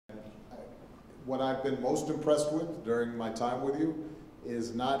what I've been most impressed with during my time with you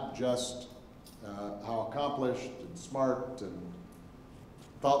is not just how accomplished and smart and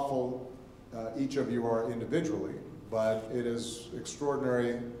thoughtful each of you are individually, but it is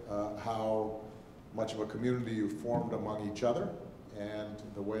extraordinary how much of a community you've formed among each other and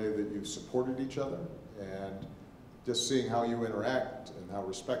the way that you've supported each other, and just seeing how you interact and how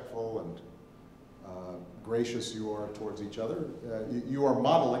respectful and gracious you are towards each other. You are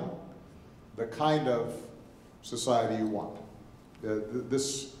modeling the kind of society you want.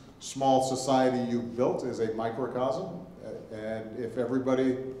 This small society you've built is a microcosm, and if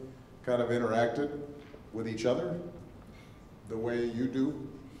everybody kind of interacted with each other the way you do,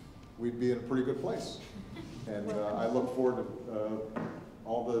 we'd be in a pretty good place. And I look forward to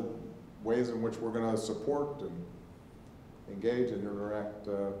all the ways in which we're going to support and engage and interact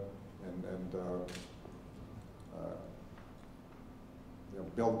and you know,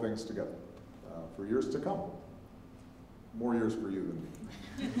 build things together for years to come. More years for you than me.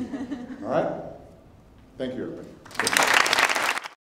 All right? Thank you, everybody.